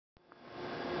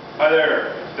Hi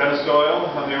there, Dennis Doyle.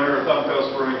 I'm the owner of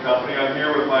ThumbCoast Brewing Company. I'm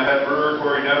here with my head brewer,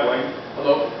 Nebbeling.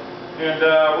 Hello. And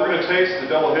we're going to taste the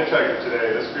double HitchHiker today.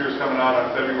 This beer is coming out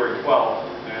on February 12th,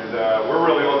 and we're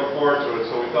really looking forward to it,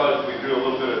 so we thought we'd do a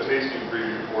little bit of tasting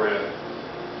preview for you.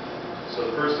 So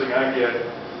the first thing I get,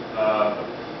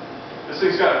 this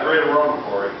thing's got a great aroma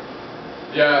for it.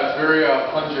 Yeah, it's very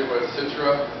pungent with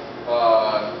Citra,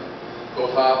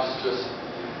 those hops, just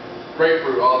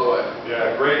grapefruit all the way.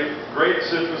 Yeah, great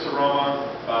citrus aroma.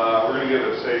 We're going to give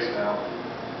it a taste now.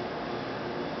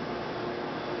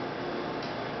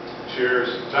 Cheers.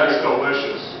 That's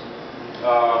delicious.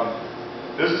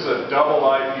 This is a double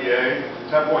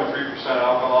IPA, 10.3%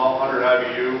 alcohol, 100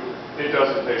 IBU. It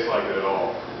doesn't taste like it at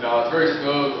all. No, it's very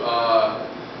smooth.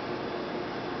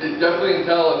 It definitely can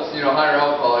tell it's higher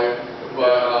alcohol,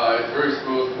 but it's very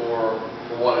smooth for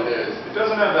what it is. It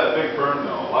doesn't have that big burn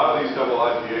though. A lot of these double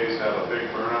IPAs have a big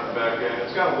burn on the back end.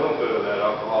 It's got a little bit of that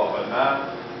alcohol, but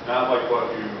not like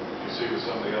what you see with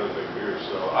some of the other big beers.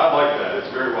 So I like that. It's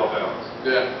very well balanced.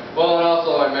 Yeah. Well, and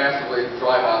also I massively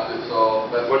dry hopped it, so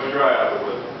that's What'd you dry hop it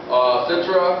with?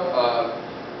 Citra,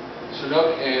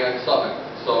 Chinook, and Summit.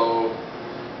 So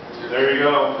there you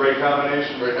go. Great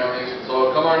combination. Great combination.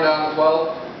 So come on down as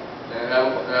well and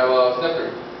have a snifter.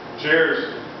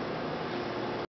 Cheers.